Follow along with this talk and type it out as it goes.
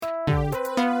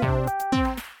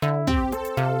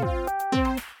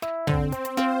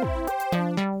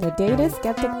The Data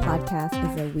Skeptic Podcast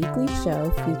is a weekly show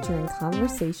featuring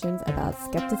conversations about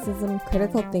skepticism,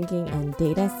 critical thinking, and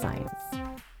data science.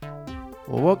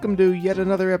 Well, welcome to yet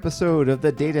another episode of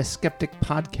the Data Skeptic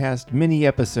Podcast mini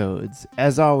episodes.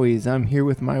 As always, I'm here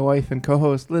with my wife and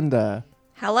co-host Linda.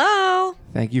 Hello.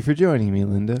 Thank you for joining me,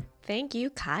 Linda. Thank you,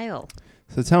 Kyle.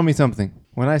 So tell me something.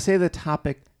 When I say the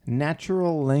topic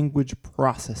natural language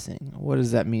processing, what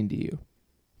does that mean to you?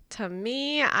 To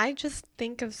me, I just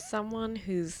think of someone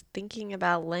who's thinking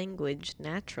about language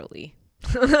naturally.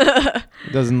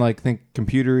 Doesn't think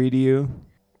computer-y to you?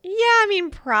 Yeah, I mean,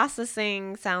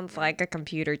 processing sounds like a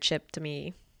computer chip to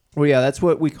me. Well, yeah, that's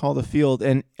what we call the field.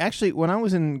 And actually, when I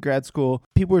was in grad school,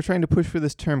 people were trying to push for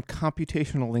this term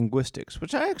computational linguistics,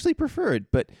 which I actually preferred,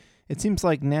 but it seems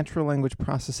like natural language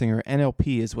processing, or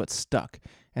NLP, is what's stuck.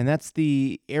 And that's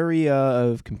the area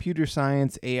of computer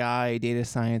science, AI, data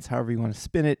science, however you want to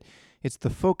spin it. It's the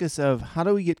focus of how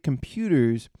do we get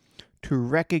computers to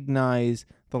recognize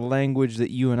the language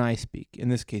that you and I speak, in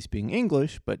this case being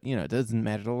English, but, it doesn't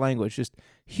matter the language, just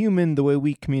human, the way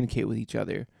we communicate with each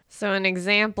other. So an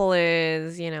example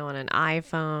is, on an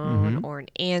iPhone or an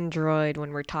Android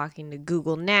when we're talking to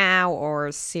Google Now or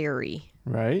Siri.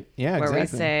 Right? Yeah, where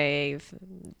exactly. Where we say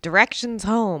directions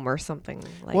home or something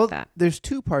like that. There's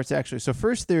two parts, actually. So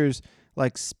first there's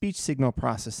speech signal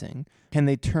processing. Can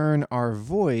they turn our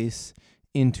voice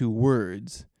into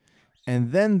words?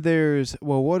 And then there's,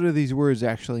 what do these words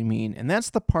actually mean? And that's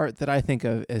the part that I think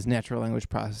of as natural language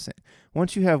processing.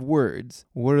 Once you have words,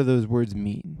 what do those words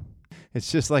mean?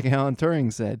 It's just like Alan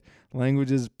Turing said,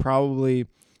 language is probably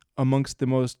amongst the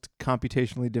most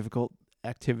computationally difficult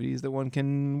activities that one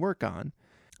can work on.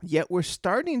 Yet we're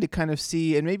starting to kind of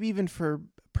see, and maybe even for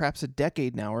perhaps a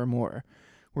decade now or more,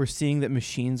 we're seeing that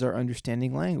machines are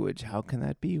understanding language. How can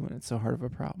that be when it's so hard of a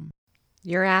problem?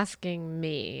 You're asking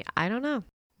me. I don't know.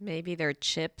 Maybe their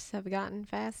chips have gotten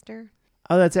faster.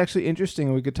 Oh, that's actually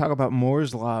interesting. We could talk about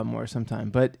Moore's Law more sometime,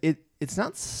 but it's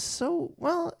not so,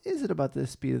 is it about the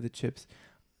speed of the chips?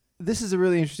 This is a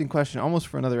really interesting question, almost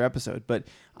for another episode, but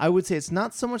I would say it's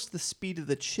not so much the speed of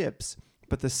the chips,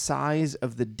 but the size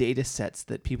of the data sets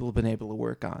that people have been able to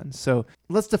work on. So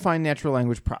let's define natural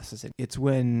language processing. It's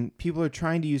when people are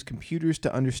trying to use computers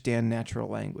to understand natural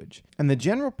language. And the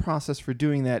general process for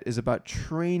doing that is about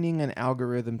training an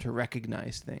algorithm to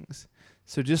recognize things.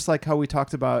 So just like how we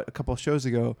talked about a couple of shows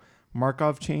ago,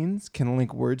 Markov chains can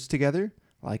link words together,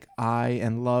 like I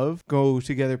and love go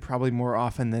together probably more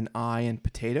often than I and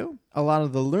potato. A lot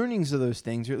of the learnings of those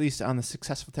things, or at least on the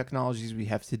successful technologies we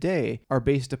have today, are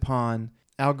based upon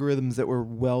algorithms that were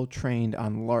well trained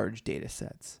on large data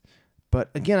sets.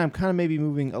 But again, I'm kind of maybe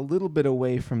moving a little bit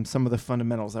away from some of the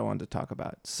fundamentals I wanted to talk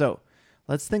about. So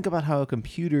let's think about how a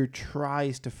computer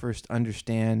tries to first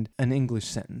understand an English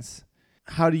sentence.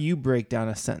 How do you break down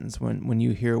a sentence when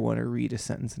you hear one or read a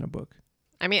sentence in a book?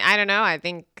 I mean, I don't know. I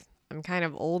think I'm kind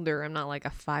of older. I'm not like a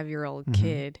 5-year-old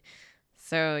kid.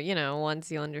 So,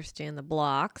 once you understand the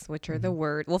blocks, which are the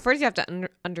words. Well, first you have to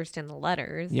understand the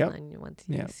letters. Yep. And then once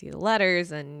you see the letters,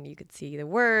 then you could see the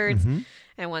words.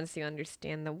 And once you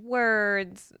understand the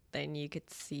words, then you could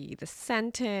see the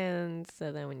sentence.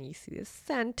 So then when you see the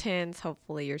sentence,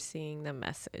 hopefully you're seeing the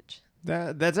message.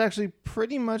 That's actually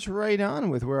pretty much right on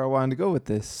with where I wanted to go with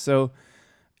this. So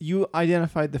you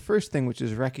identified the first thing, which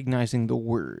is recognizing the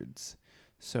words.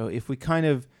 So if we kind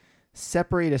of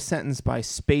separate a sentence by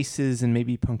spaces and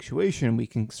maybe punctuation, we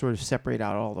can sort of separate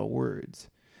out all the words.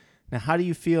 Now, how do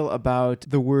you feel about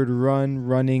the word run,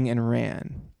 running, and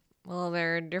ran? Well,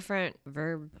 there are different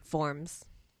verb forms.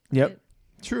 Yep,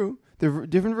 true. They're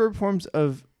different verb forms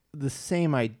of the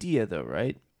same idea, though,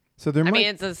 right? So I mean,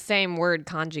 it's the same word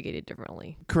conjugated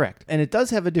differently. Correct. And it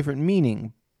does have a different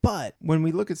meaning. But when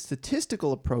we look at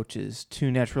statistical approaches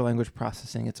to natural language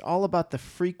processing, it's all about the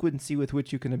frequency with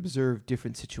which you can observe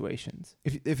different situations.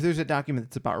 If there's a document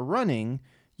that's about running,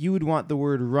 you would want the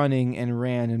word running and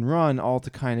ran and run all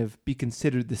to kind of be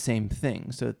considered the same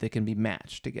thing so that they can be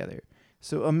matched together.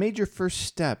 So a major first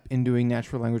step in doing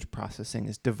natural language processing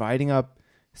is dividing up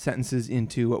sentences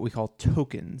into what we call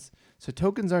tokens. So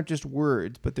tokens aren't just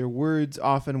words, but they're words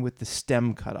often with the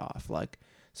stem cut off,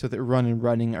 so that run and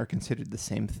running are considered the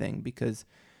same thing, because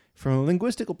from a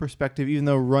linguistical perspective, even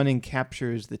though running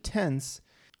captures the tense,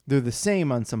 they're the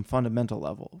same on some fundamental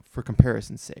level for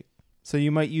comparison's sake. So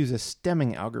you might use a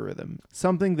stemming algorithm.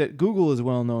 Something that Google is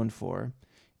well known for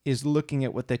is looking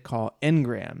at what they call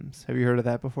n-grams. Have you heard of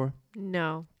that before?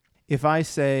 No. If I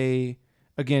say,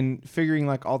 again, figuring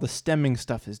all the stemming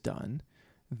stuff is done,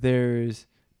 there's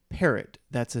parrot.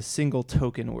 That's a single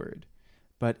token word.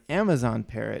 But Amazon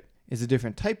parrot is a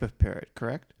different type of parrot,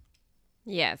 correct?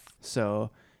 Yes.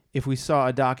 So if we saw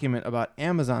a document about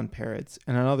Amazon parrots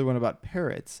and another one about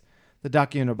parrots, the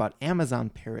document about Amazon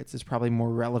parrots is probably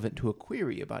more relevant to a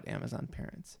query about Amazon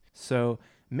parrots. So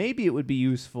maybe it would be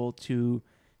useful to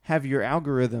have your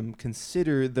algorithm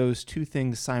consider those two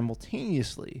things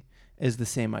simultaneously as the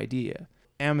same idea.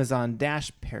 Amazon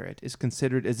 -parrot is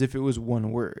considered as if it was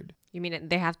one word. You mean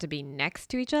they have to be next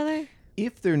to each other?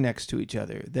 If they're next to each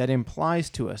other, that implies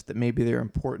to us that maybe they're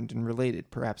important and related,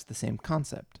 perhaps the same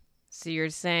concept. So you're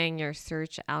saying your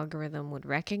search algorithm would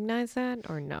recognize that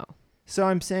or no? So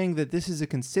I'm saying that this is a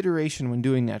consideration when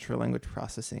doing natural language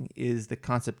processing, is the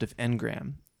concept of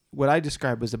n-gram. What I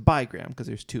describe as a bigram, because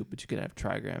there's two, but you can have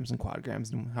trigrams and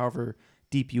quadgrams and however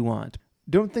deep you want.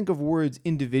 Don't think of words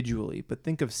individually, but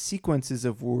think of sequences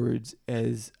of words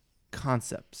as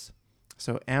concepts.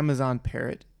 So Amazon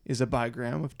parrot is a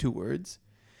bigram of 2 words.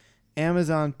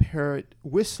 Amazon parrot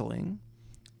whistling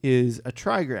is a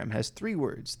trigram, has 3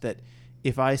 words that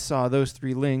if I saw those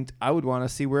 3 linked, I would want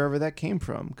to see wherever that came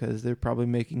from because they're probably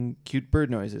making cute bird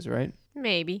noises, right?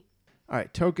 Maybe. All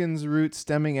right, tokens, roots,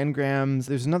 stemming, n-grams.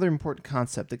 There's another important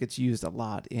concept that gets used a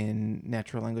lot in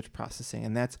natural language processing,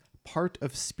 and that's part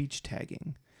of speech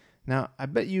tagging. Now, I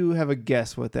bet you have a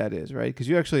guess what that is, right? Because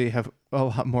you actually have a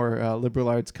lot more liberal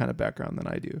arts kind of background than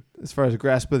I do. As far as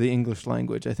grasp of the English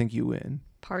language, I think you win.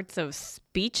 Parts of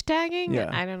speech tagging? Yeah.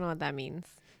 I don't know what that means.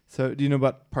 So do you know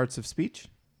about parts of speech?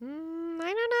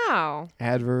 I don't know.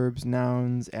 Adverbs,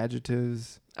 nouns,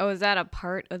 adjectives. Oh, is that a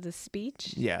part of the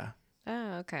speech? Yeah.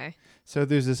 Oh, okay. So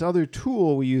there's this other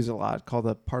tool we use a lot called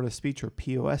a part of speech or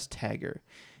POS tagger.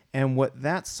 And what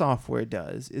that software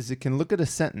does is it can look at a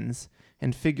sentence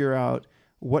and figure out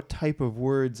what type of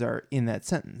words are in that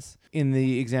sentence. In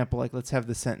the example, like let's have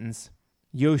the sentence,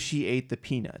 Yoshi ate the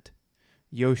peanut.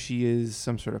 Yoshi is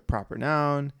some sort of proper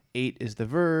noun. Ate is the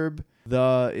verb.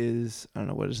 The is, I don't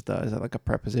know, what is the? Is that like a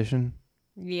preposition?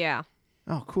 Yeah.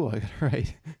 Oh, cool. I got it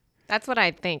right. That's what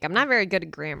I think. I'm not very good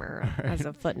at grammar as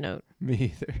a footnote.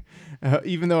 Me either.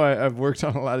 Even though I've worked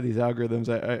on a lot of these algorithms,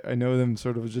 I know them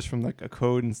sort of just from like a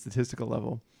code and statistical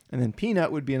level. And then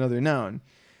peanut would be another noun.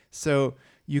 So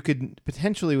you could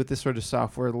potentially, with this sort of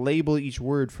software, label each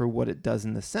word for what it does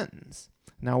in the sentence.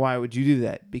 Now, why would you do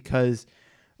that? Because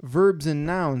verbs and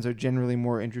nouns are generally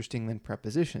more interesting than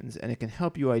prepositions, and it can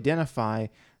help you identify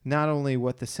not only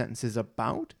what the sentence is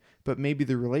about, but maybe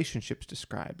the relationships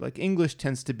described. Like English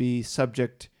tends to be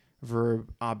subject,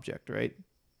 verb, object, right?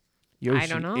 Yoshi I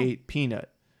don't know. ate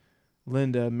peanut.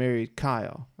 Linda married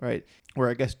Kyle, right? Where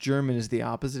I guess German is the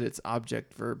opposite. It's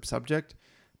object, verb, subject.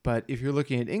 But if you're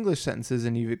looking at English sentences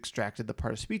and you've extracted the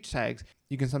part of speech tags,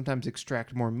 you can sometimes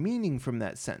extract more meaning from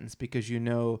that sentence because you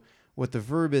know what the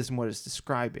verb is and what it's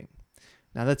describing.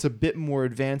 Now, that's a bit more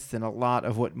advanced than a lot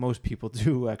of what most people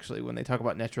do, actually, when they talk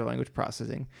about natural language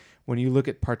processing. When you look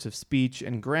at parts of speech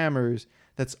and grammars,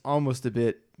 that's almost a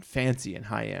bit fancy and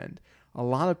high-end. A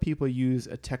lot of people use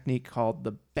a technique called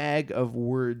the bag of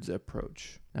words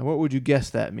approach. Now, what would you guess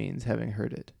that means, having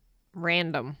heard it?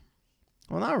 Random.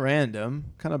 Well, not random.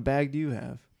 What kind of bag do you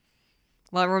have?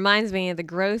 Well, it reminds me of the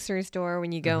grocery store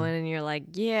when you go in and you're like,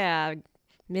 yeah,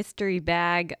 mystery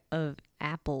bag of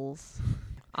apples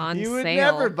on You sale. would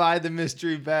never buy the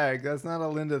mystery bag. That's not a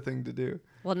Linda thing to do.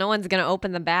 Well, no one's going to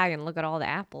open the bag and look at all the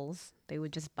apples. They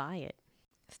would just buy it.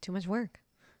 It's too much work.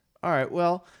 All right,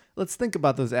 well, let's think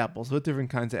about those apples. What different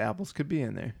kinds of apples could be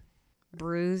in there?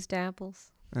 Bruised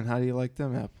apples. And how do you like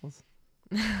them apples?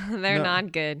 They're No.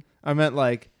 not good. I meant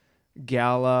like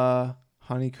Gala,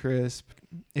 Honeycrisp.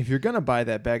 If you're going to buy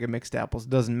that bag of mixed apples, it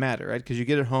doesn't matter, right? Because you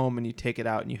get it home and you take it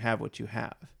out and you have what you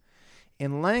have.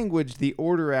 In language, the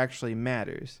order actually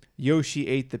matters. Yoshi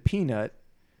ate the peanut.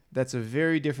 That's a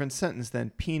very different sentence than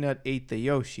peanut ate the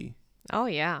Yoshi. Oh,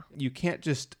 yeah. You can't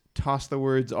just toss the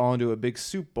words all into a big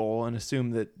soup bowl and assume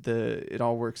that it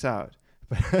all works out.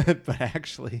 But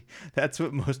actually, that's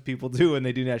what most people do when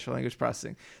they do natural language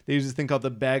processing. They use this thing called the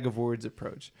bag of words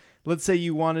approach. Let's say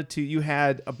you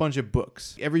had a bunch of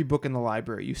books. Every book in the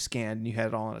library you scanned and you had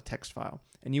it all in a text file.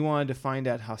 And you wanted to find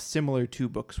out how similar 2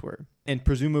 books were. And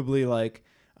presumably like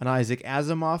an Isaac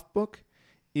Asimov book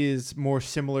is more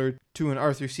similar to an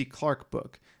Arthur C. Clarke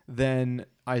book than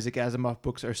Isaac Asimov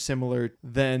books are similar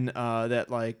than that,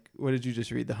 like, what did you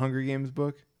just read? The Hunger Games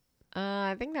book?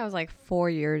 I think that was like 4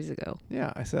 years ago.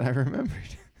 Yeah, I said I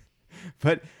remembered.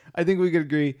 But I think we could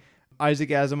agree Isaac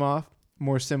Asimov,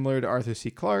 more similar to Arthur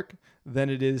C. Clarke than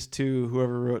it is to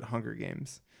whoever wrote Hunger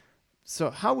Games. So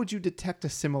how would you detect a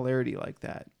similarity like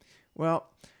that? Well,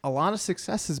 a lot of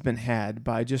success has been had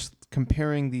by just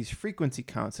comparing these frequency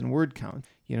counts and word counts.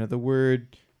 You know, the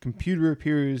word computer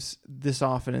appears this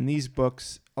often in these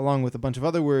books, along with a bunch of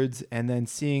other words, and then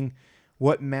seeing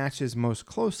what matches most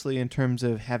closely in terms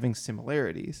of having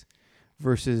similarities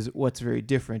versus what's very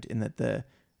different in that the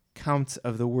counts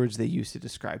of the words they use to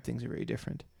describe things are very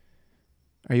different.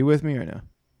 Are you with me or no?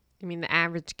 You mean the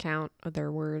average count of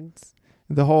their words?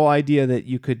 The whole idea that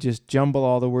you could just jumble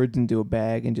all the words into a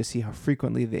bag and just see how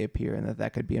frequently they appear and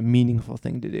that could be a meaningful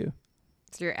thing to do.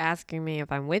 So you're asking me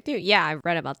if I'm with you? Yeah, I've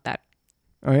read about that.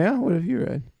 Oh, yeah? What have you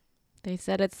read? They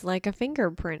said it's like a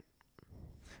fingerprint.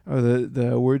 Oh,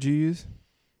 the words you use?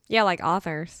 Yeah, like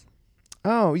authors.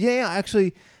 Oh, yeah.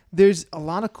 Actually, there's a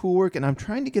lot of cool work, and I'm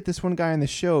trying to get this one guy on the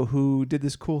show who did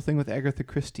this cool thing with Agatha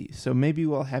Christie. So maybe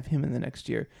we'll have him in the next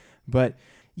year. But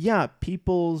yeah,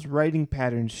 people's writing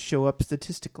patterns show up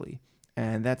statistically,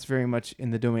 and that's very much in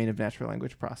the domain of natural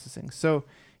language processing. So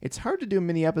it's hard to do a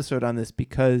mini episode on this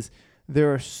because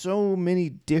there are so many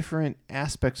different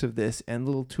aspects of this and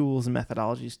little tools and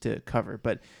methodologies to cover.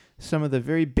 But some of the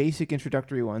very basic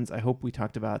introductory ones I hope we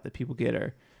talked about that people get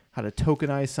are how to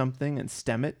tokenize something and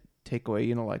stem it, take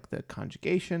away, like the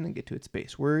conjugation and get to its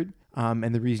base word.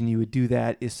 And the reason you would do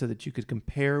that is so that you could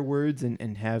compare words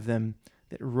and have them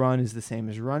that run is the same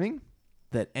as running.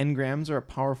 That n-grams are a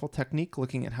powerful technique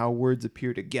looking at how words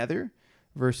appear together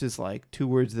versus like two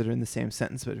words that are in the same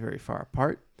sentence but very far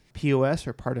apart. POS,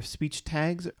 or part of speech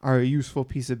tags, are a useful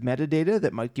piece of metadata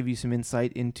that might give you some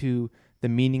insight into the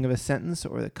meaning of a sentence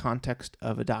or the context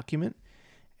of a document.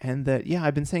 And that,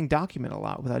 I've been saying document a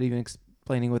lot without even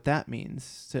explaining what that means.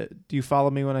 So do you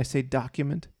follow me when I say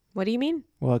document? What do you mean?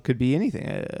 Well, it could be anything,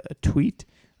 a tweet,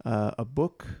 a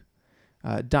book.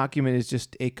 Document is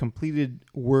just a completed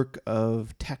work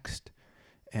of text,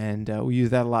 and we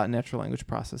use that a lot in natural language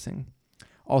processing.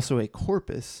 Also, a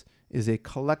corpus is a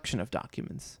collection of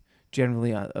documents,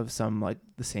 generally of some like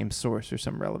the same source or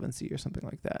some relevancy or something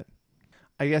like that.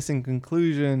 I guess in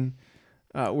conclusion,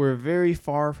 we're very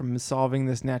far from solving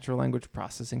this natural language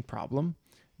processing problem.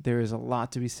 There is a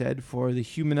lot to be said for the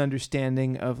human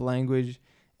understanding of language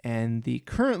and the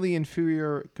currently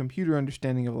inferior computer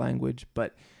understanding of language,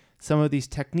 but some of these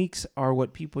techniques are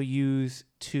what people use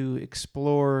to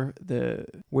explore the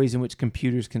ways in which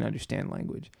computers can understand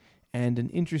language. And an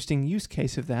interesting use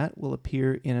case of that will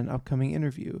appear in an upcoming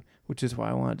interview, which is why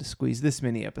I wanted to squeeze this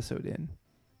mini episode in.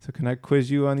 So can I quiz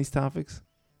you on these topics?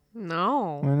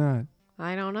 No. Why not?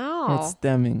 I don't know. What's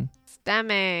stemming?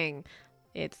 Stemming.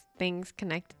 It's things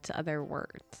connected to other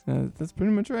words. That's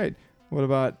pretty much right. What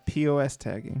about POS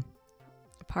tagging?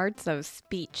 Parts of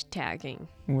speech tagging.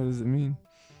 What does it mean?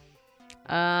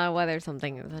 Whether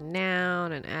something is a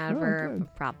noun, an adverb, a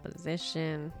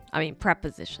preposition.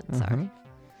 Sorry.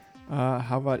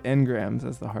 How about n-grams?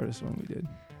 That's the hardest one we did.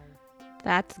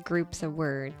 That's groups of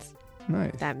words.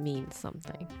 Nice. That means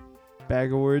something.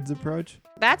 Bag of words approach?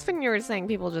 That's when you were saying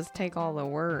people just take all the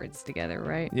words together,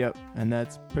 right? Yep. And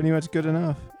that's pretty much good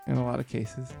enough in a lot of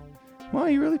cases. Well,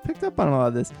 you really picked up on a lot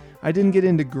of this. I didn't get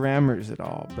into grammars at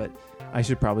all, but I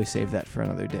should probably save that for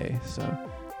another day. So.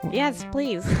 Yes,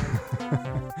 please.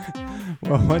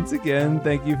 Well, once again,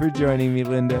 thank you for joining me,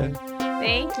 Linda.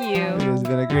 Thank you. It has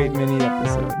been a great mini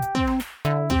episode.